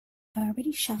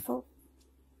already shuffled,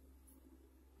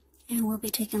 and we'll be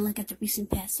taking a look at the recent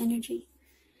past energy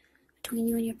between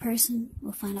you and your person.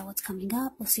 We'll find out what's coming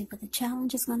up, we'll see what the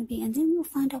challenge is going to be, and then we'll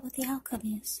find out what the outcome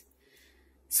is.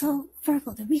 So,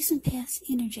 Virgo, the recent past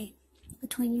energy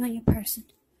between you and your person.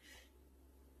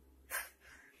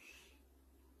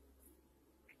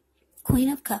 Queen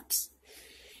of Cups,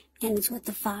 and it's with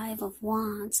the 5 of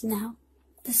Wands. Now,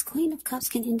 this Queen of Cups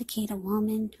can indicate a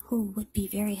woman who would be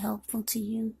very helpful to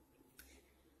you.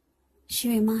 She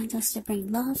reminds us to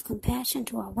bring love, compassion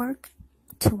to our work,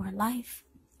 to our life.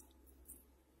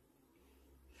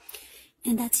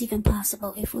 And that's even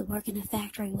possible if we work in a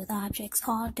factory with objects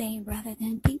all day rather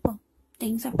than people.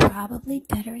 Things are probably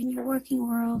better in your working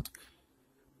world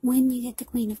when you get the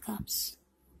Queen of Cups.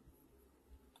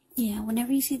 Yeah,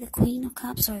 whenever you see the Queen of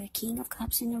Cups or the King of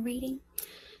Cups in the reading,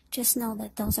 just know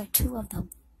that those are two of the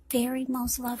very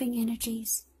most loving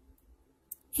energies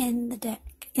in the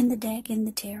deck, in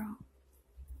the tarot.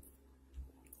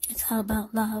 It's all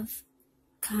about love,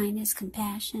 kindness,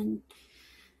 compassion,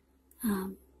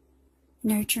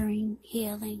 nurturing,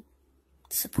 healing,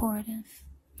 supportive.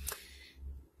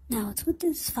 Now, it's with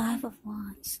this 5 of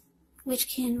Wands,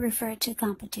 which can refer to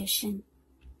competition.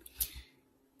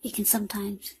 It can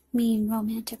sometimes mean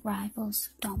romantic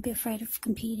rivals. Don't be afraid of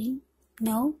competing.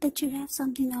 Know that you have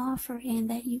something to offer and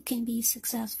that you can be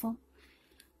successful.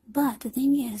 But the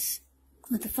thing is,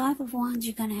 with the 5 of Wands,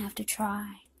 you're going to have to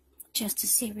try just to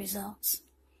see results.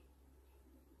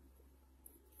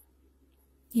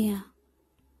 Yeah.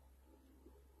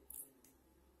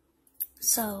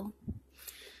 So,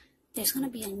 there's going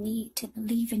to be a need to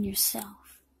believe in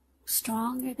yourself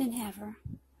stronger than ever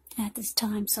at this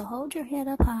time. So hold your head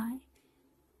up high.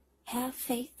 Have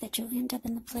faith that you'll end up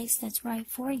in the place that's right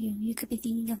for you. You could be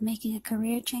thinking of making a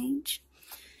career change.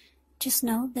 Just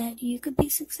know that you could be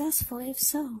successful if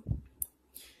so.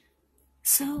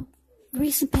 So,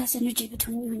 recent past energy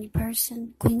between you and your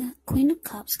person. Queen of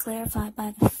Cups clarified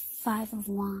by the 5 of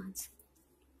Wands.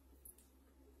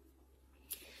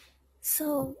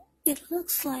 So, it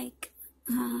looks like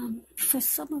for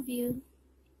some of you,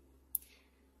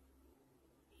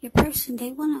 your person,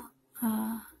 they want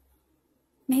to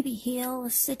maybe heal a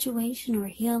situation or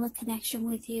heal a connection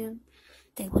with you.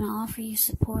 They want to offer you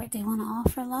support. They want to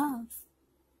offer love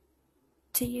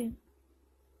to you.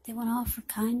 They want to offer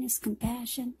kindness,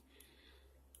 compassion.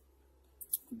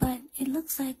 But it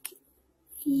looks like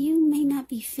you may not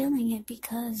be feeling it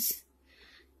because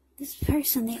this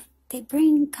person, they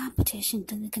bring competition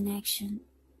to the connection.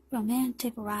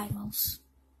 Romantic rivals.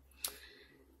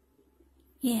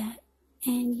 Yeah.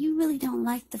 And you really don't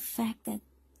like the fact that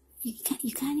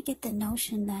you kind of get the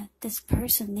notion that this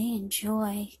person, they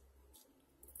enjoy,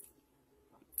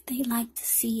 they like to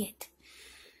see it.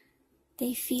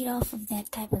 They feed off of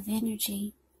that type of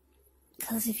energy.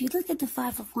 Because if you look at the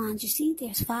 5 of Wands, you see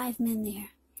there's 5 men there.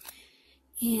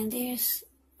 And there's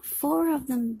 4 of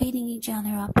them beating each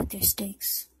other up with their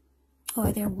sticks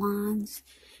or their wands.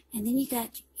 And then you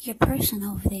got your person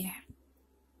over there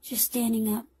just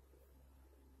standing up.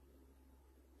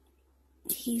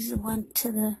 He's the one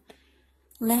to the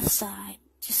left side,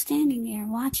 just standing there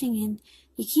watching, and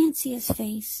you can't see his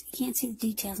face, you can't see the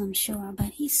details, I'm sure,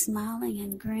 but he's smiling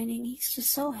and grinning. He's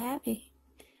just so happy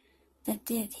that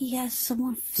he has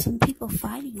some people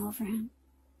fighting over him.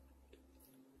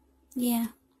 Yeah.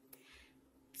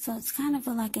 So it's kind of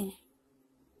like an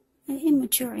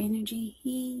immature energy.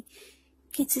 He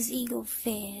gets his ego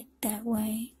fed that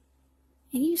way.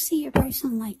 And you see your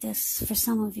person like this for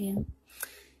some of you.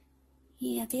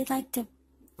 Yeah, they like to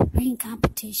bring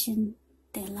competition.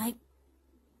 They like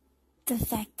the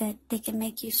fact that they can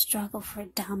make you struggle for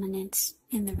dominance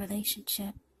in the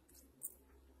relationship.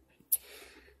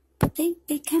 But they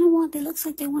kind of want, it looks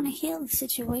like they want to heal the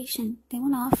situation. They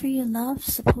want to offer you love,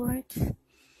 support.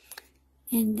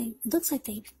 And it looks like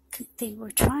they were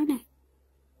trying to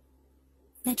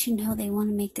let you know they want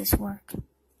to make this work.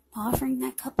 Offering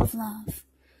that cup of love.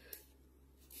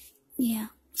 Yeah,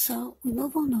 so we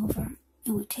move on over.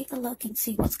 And we'll take a look and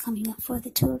see what's coming up for the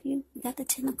two of you. We got the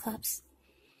 10 of Cups.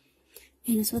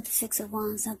 And it's with the 6 of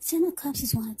Wands. Now, the 10 of Cups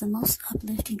is one of the most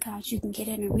uplifting cards you can get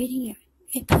in a reading.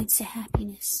 It points to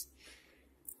happiness.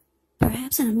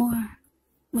 Perhaps in a more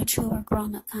mature,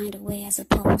 grown-up kind of way as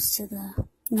opposed to the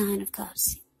 9 of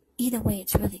Cups. Either way,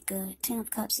 it's really good. 10 of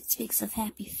Cups, it speaks of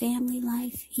happy family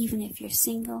life, even if you're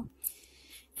single.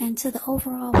 And to the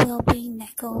overall well-being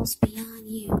that goes beyond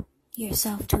you.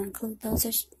 Yourself, to include those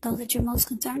that you're most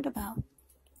concerned about.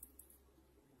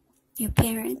 Your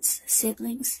parents,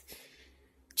 siblings,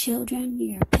 children,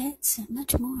 your pets, and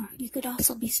much more. You could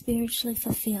also be spiritually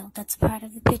fulfilled. That's part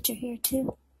of the picture here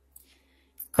too.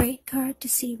 Great card to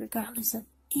see regardless of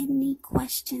any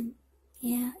question.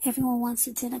 Yeah, everyone wants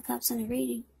the 10 of Cups in a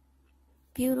reading.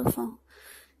 Beautiful.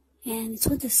 And it's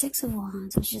with the 6 of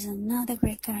Wands, which is another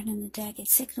great card in the deck. It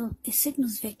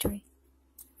signals victory,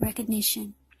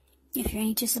 recognition. If you're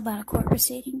anxious about a court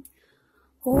proceeding,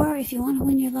 or if you want to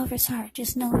win your lover's heart,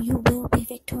 just know you will be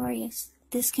victorious.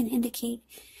 This can indicate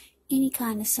any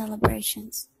kind of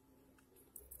celebrations.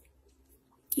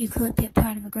 You could be a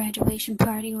part of a graduation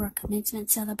party or a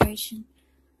commencement celebration.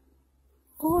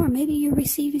 Or maybe you're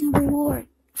receiving a reward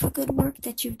for good work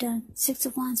that you've done. 6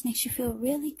 of Wands makes you feel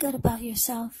really good about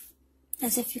yourself,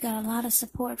 as if you got a lot of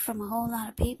support from a whole lot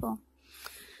of people.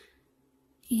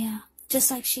 Yeah,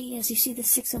 just like she is. You see the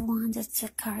 6 of Wands, it's a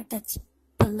card that's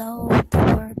below the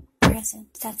word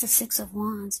present. That's the 6 of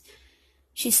Wands.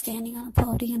 She's standing on a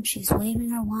podium. She's waving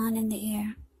her wand in the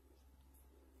air.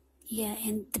 Yeah,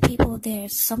 and the people there,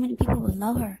 so many people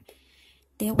below her,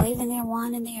 they're waving their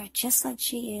wand in the air just like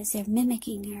she is. They're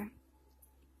mimicking her.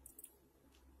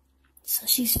 So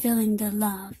she's feeling the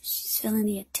love. She's feeling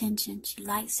the attention. She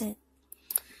likes it.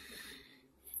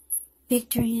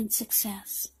 Victory and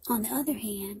success. On the other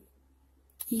hand,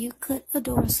 you could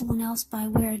adore someone else by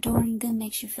where adoring them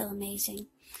makes you feel amazing.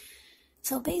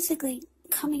 So basically,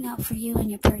 coming out for you and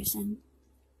your person.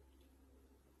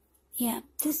 Yeah,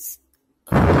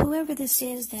 whoever this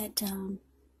is that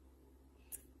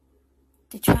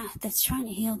that's trying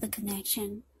to heal the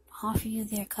connection, offer you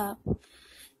their cup,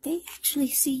 they actually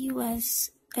see you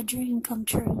as a dream come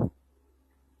true.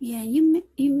 Yeah, you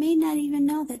may not even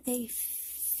know that they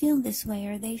feel this way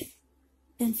or they've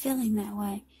been feeling that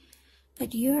way.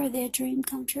 But you're their dream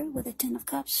come true with the 10 of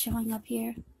Cups showing up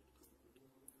here.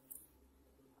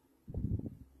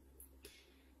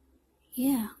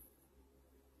 Yeah.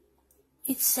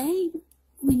 It's saying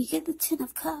when you get the 10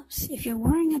 of Cups, if you're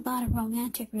worrying about a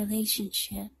romantic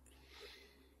relationship,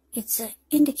 it's an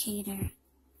indicator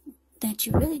that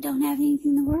you really don't have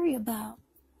anything to worry about.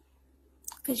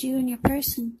 Because you and your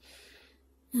person,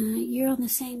 you're on the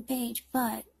same page,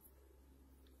 but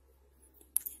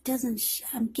it doesn't.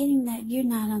 I'm getting that you're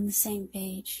not on the same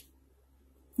page.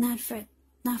 Not for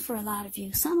a lot of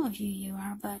you. Some of you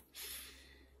are, but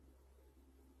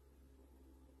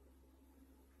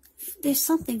there's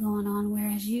something going on,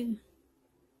 whereas you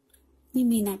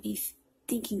may not be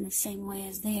thinking the same way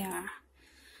as they are.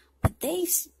 But they,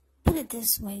 put it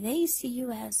this way, they see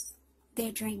you as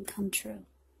their dream come true.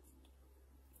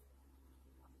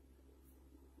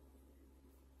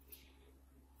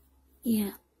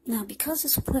 Yeah. Now, because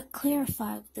it's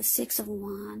clarified with the 6 of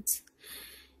Wands,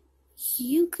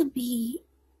 you could be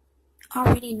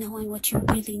already knowing what you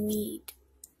really need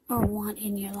or want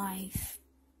in your life.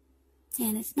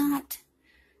 And it's not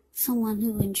someone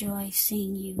who enjoys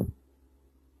seeing you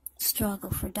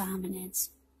struggle for dominance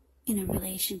in a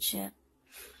relationship.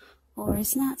 Or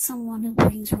it's not someone who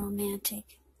brings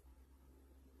romantic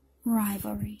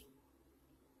rivalry.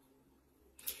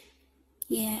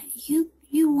 Yeah, you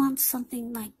want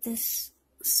something like this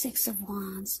 6 of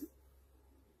Wands.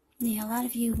 Yeah, a lot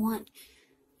of you want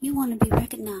to be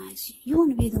recognized. You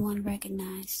want to be the one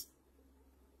recognized.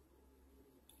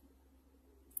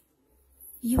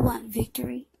 You want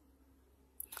victory.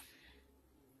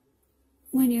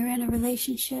 When you're in a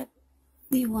relationship,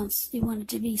 you want it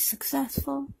to be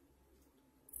successful.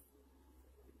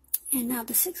 And now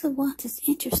the 6 of Wands is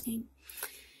interesting.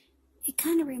 It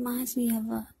kind of reminds me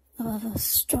of a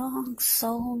strong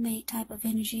soulmate type of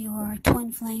energy, or a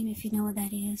twin flame, if you know what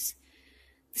that is.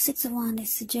 The 6 of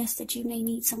Wands suggests that you may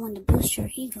need someone to boost your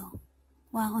ego,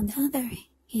 while on the other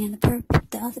hand,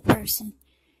 the other person,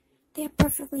 they're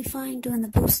perfectly fine doing the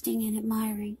boosting and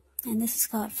admiring, and this is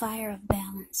called fire of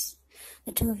balance.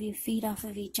 The two of you feed off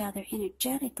of each other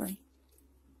energetically.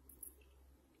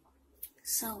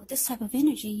 So with this type of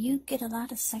energy, you get a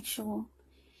lot of sexual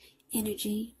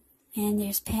energy, and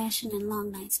there's passion and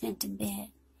long nights spent in bed.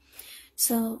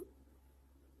 So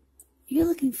you're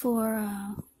looking for,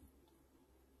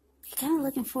 you're kind of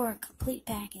looking for a complete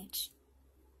package.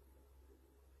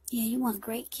 Yeah, you want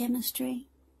great chemistry.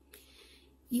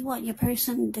 You want your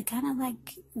person to kind of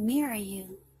like mirror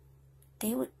you.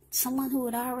 Someone who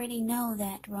would already know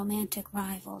that romantic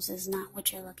rivals is not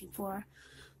what you're looking for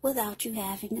without you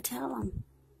having to tell them.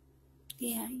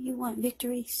 Yeah, you want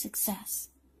victory, success,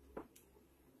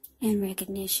 and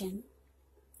recognition.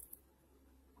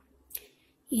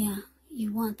 Yeah,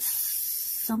 you want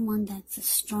someone that's a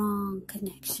strong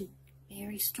connection,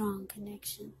 very strong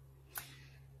connection.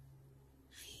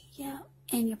 Yeah,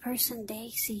 and your person, they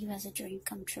see you as a dream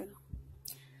come true.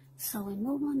 So we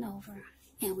move on over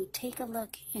and we take a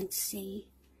look and see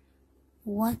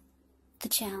what the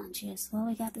challenge is? Well,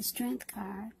 we got the Strength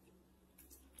card,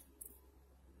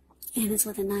 and it's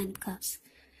with the Nine of Cups.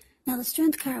 Now, the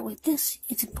Strength card with this,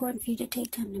 it's important for you to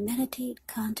take time to meditate,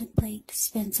 contemplate,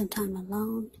 spend some time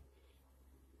alone.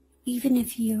 Even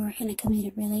if you're in a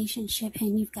committed relationship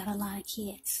and you've got a lot of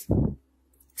kids.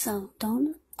 So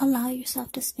don't allow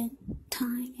yourself to spend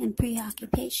time in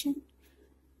preoccupation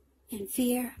and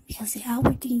fear, because the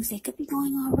outward things, they could be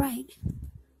going all right.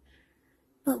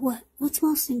 But what's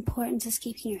most important is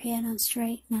keeping your head on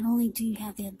straight. Not only do you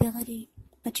have the ability,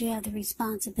 but you have the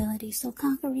responsibility. So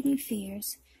conquer any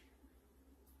fears,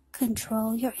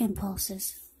 control your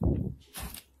impulses,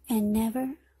 and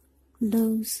never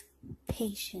lose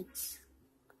patience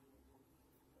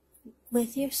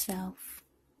with yourself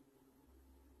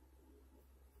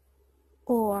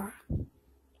or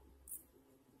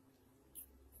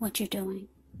what you're doing.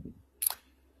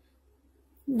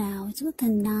 Now, it's with the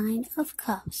Nine of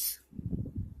Cups,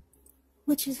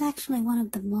 which is actually one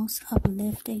of the most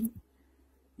uplifting,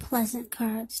 pleasant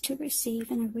cards to receive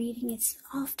in a reading. It's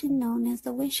often known as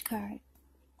the wish card.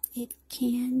 It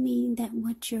can mean that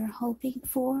what you're hoping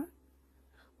for,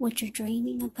 what you're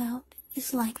dreaming about,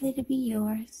 is likely to be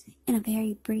yours in a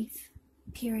very brief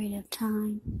period of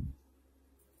time.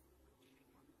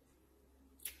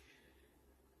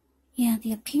 Yeah,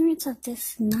 the appearance of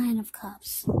this Nine of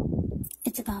Cups,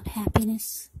 it's about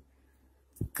happiness,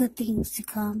 good things to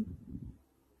come.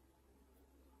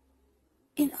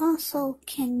 It also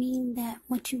can mean that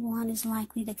what you want is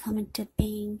likely to come into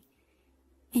being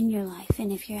in your life.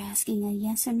 And if you're asking a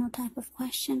yes or no type of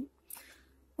question,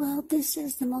 well, this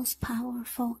is the most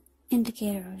powerful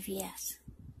indicator of yes.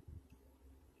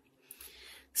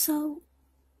 So,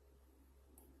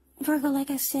 Virgo, like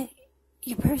I said,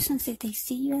 your person, if they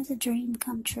see you as a dream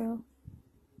come true,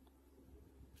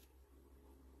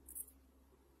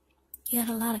 you got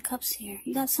a lot of cups here.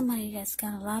 You got somebody that's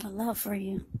got a lot of love for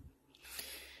you.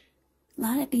 A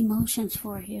lot of emotions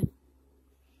for you.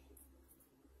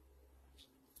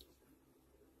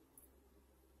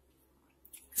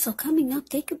 So coming up,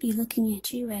 they could be looking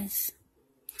at you as,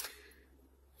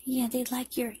 yeah,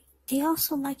 they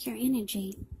also like your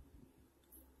energy.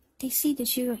 They see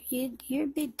that you're a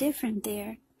bit different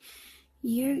there.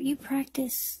 You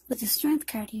practice, with the Strength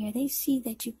card here, they see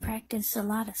that you practice a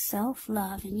lot of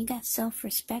self-love and you got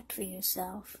self-respect for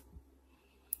yourself.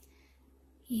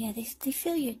 Yeah, they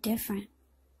feel you're different.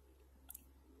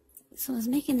 So it's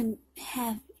making them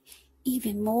have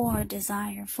even more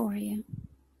desire for you.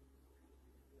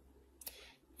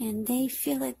 And they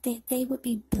feel that they would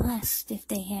be blessed if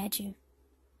they had you.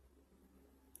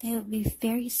 They would be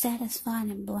very satisfied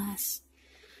and blessed.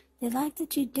 They like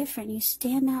that you're different. You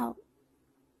stand out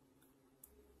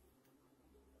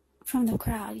from the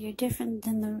crowd. You're different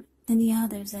than the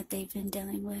others that they've been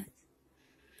dealing with.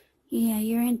 Yeah,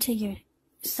 you're into your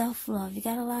self-love. You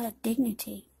got a lot of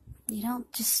dignity. You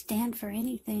don't just stand for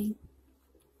anything.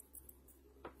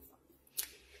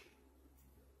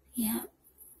 Yeah.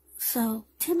 So,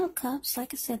 Ten of Cups,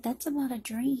 like I said, that's about a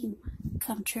dream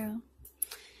come true.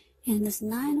 And this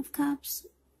Nine of Cups,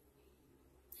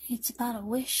 it's about a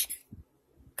wish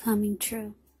coming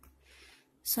true.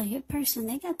 So your person,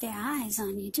 they got their eyes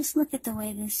on you. Just look at the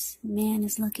way this man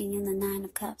is looking in the Nine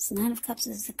of Cups. Nine of Cups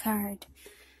is the card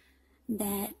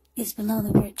that is below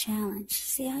the word challenge.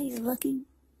 See how he's looking?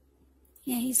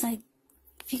 Yeah, he's like,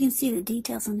 if you can see the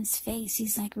details on his face,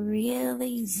 he's like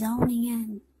really zoning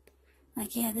in.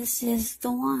 Like, yeah, this is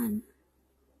the one.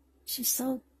 She's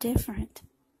so different.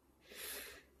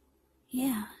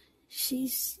 Yeah,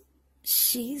 she's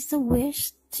the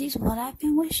wish. She's what I've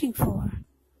been wishing for.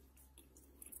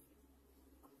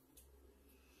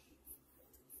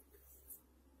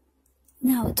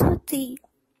 Now, it's with the,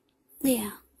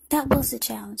 yeah, that was the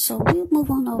challenge. So we'll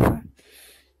move on over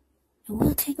and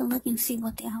we'll take a look and see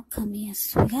what the outcome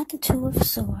is. We got the Two of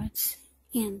Swords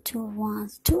and Two of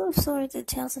Wands. Two of Swords, it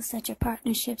tells us that your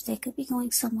partnerships, they could be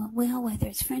going somewhat well, whether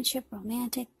it's friendship,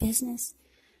 romantic, business,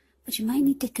 but you might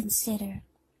need to consider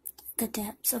the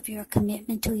depths of your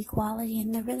commitment to equality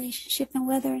in the relationship and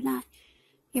whether or not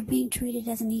you're being treated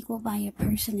as an equal by your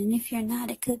person. And if you're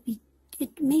not,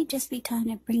 it may just be time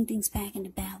to bring things back into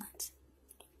balance.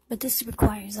 But this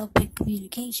requires open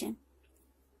communication.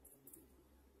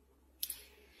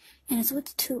 And it's with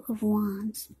the Two of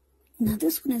Wands. Now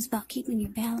this one is about keeping your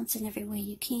balance in every way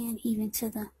you can, even to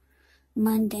the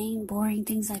mundane, boring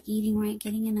things like eating right,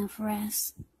 getting enough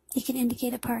rest. It can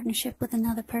indicate a partnership with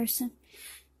another person.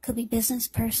 Could be business,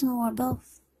 personal, or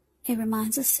both. It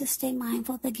reminds us to stay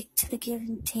mindful to the give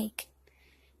and take.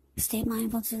 Stay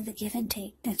mindful to the give and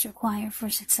take that's required for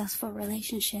a successful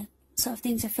relationship. So if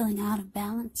things are feeling out of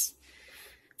balance,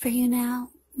 For you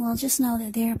now, well, just know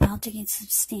that they're about to get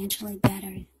substantially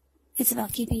better. It's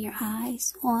about keeping your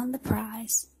eyes on the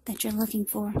prize that you're looking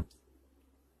for.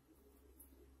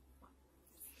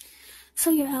 So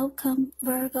your outcome,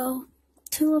 Virgo,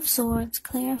 Two of Swords,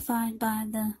 clarified by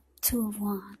the Two of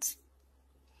Wands.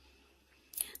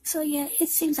 So yeah, it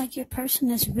seems like your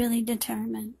person is really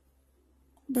determined.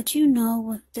 But you know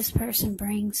what this person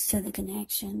brings to the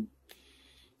connection.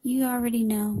 You already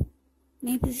know.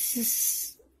 Maybe this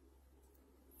is...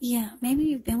 yeah, maybe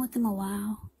you've been with them a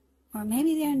while. Or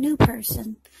maybe they're a new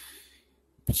person.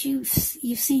 But you've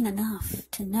seen enough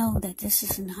to know that this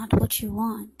is not what you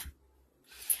want.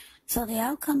 So the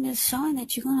outcome is showing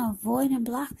that you're going to avoid and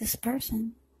block this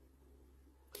person.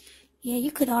 Yeah,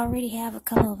 you could already have a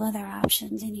couple of other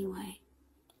options anyway.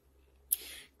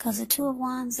 Because the Two of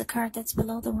Wands, the card that's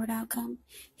below the word outcome,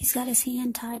 he's got his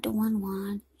hand tied to one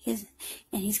wand,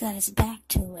 and he's got his back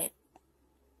to it.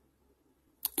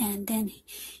 And then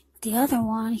the other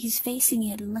wand, he's facing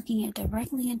it and looking it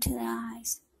directly into the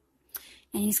eyes.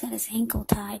 And he's got his ankle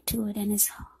tied to it, and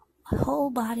his whole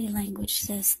body language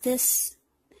says, this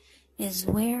is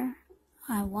where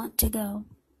I want to go.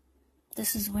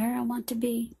 This is where I want to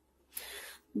be.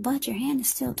 But your hand is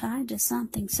still tied to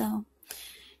something, so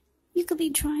you could be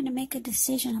trying to make a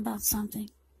decision about something.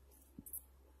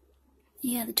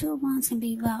 Yeah, the Two of Wands can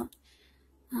be about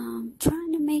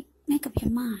trying to make up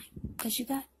your mind, because you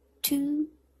got two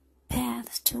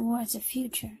paths towards the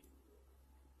future.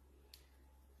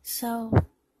 So,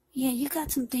 yeah, you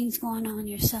got some things going on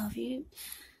yourself.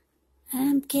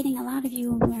 I'm getting a lot of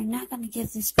you who are not going to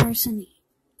give this person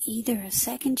either a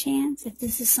second chance, if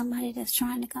this is somebody that's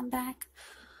trying to come back,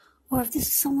 or if this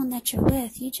is someone that you're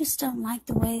with. You just don't like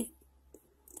what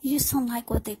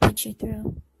they put you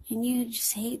through, and you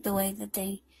just hate the way that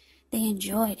they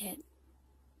enjoyed it.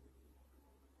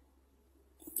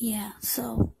 Yeah,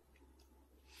 so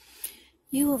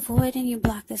you avoid and you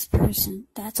block this person.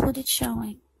 That's what it's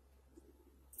showing.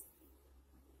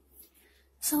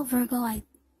 So Virgo,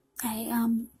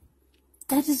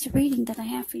 that is the reading that I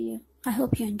have for you. I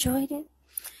hope you enjoyed it.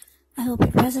 I hope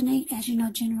it resonates. As you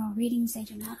know, general readings, they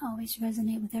do not always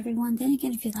resonate with everyone. Then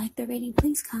again, if you like the reading,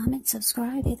 please comment,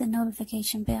 subscribe, hit the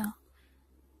notification bell.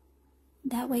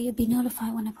 That way you'll be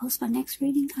notified when I post my next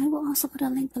reading. I will also put a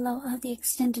link below of the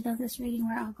extended of this reading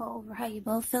where I'll go over how you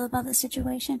both feel about the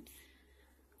situation.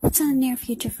 What's in the near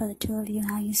future for the two of you,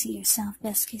 how you see yourself,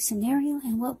 best case scenario,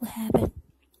 and what will happen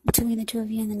between the two of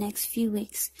you in the next few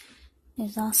weeks.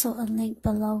 There's also a link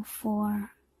below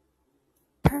for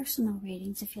personal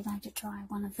readings if you'd like to try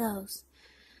one of those.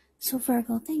 So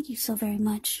Virgo, thank you so very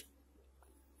much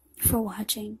for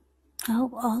watching. I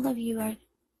hope all of you are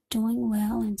doing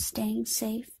well and staying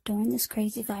safe during this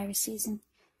crazy virus season.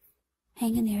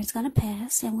 Hang in there, it's going to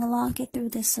pass, and we'll all get through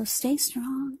this, so stay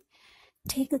strong.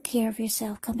 Take good care of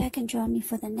yourself. Come back and join me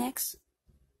for the next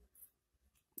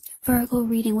Virgo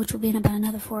reading, which will be in about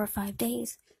another 4 or 5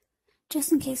 days.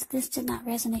 Just in case this did not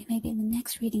resonate, maybe the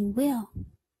next reading will.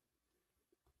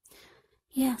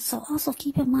 Yeah, so also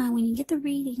keep in mind when you get the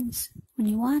readings, when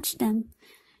you watch them,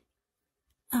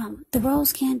 the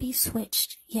roles can be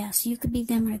switched. Yes, you could be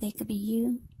them or they could be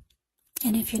you.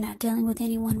 And if you're not dealing with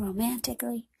anyone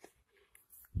romantically,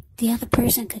 the other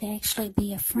person could actually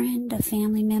be a friend, a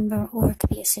family member, or it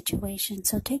could be a situation.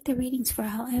 So take the readings for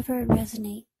however it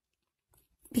resonates,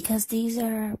 because these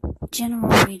are general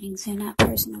readings, they're not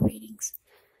personal readings.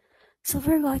 So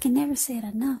Virgo, I can never say it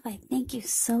enough. I thank you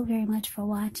so very much for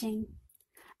watching.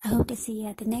 I hope to see you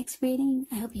at the next reading.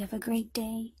 I hope you have a great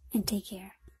day, and take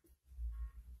care.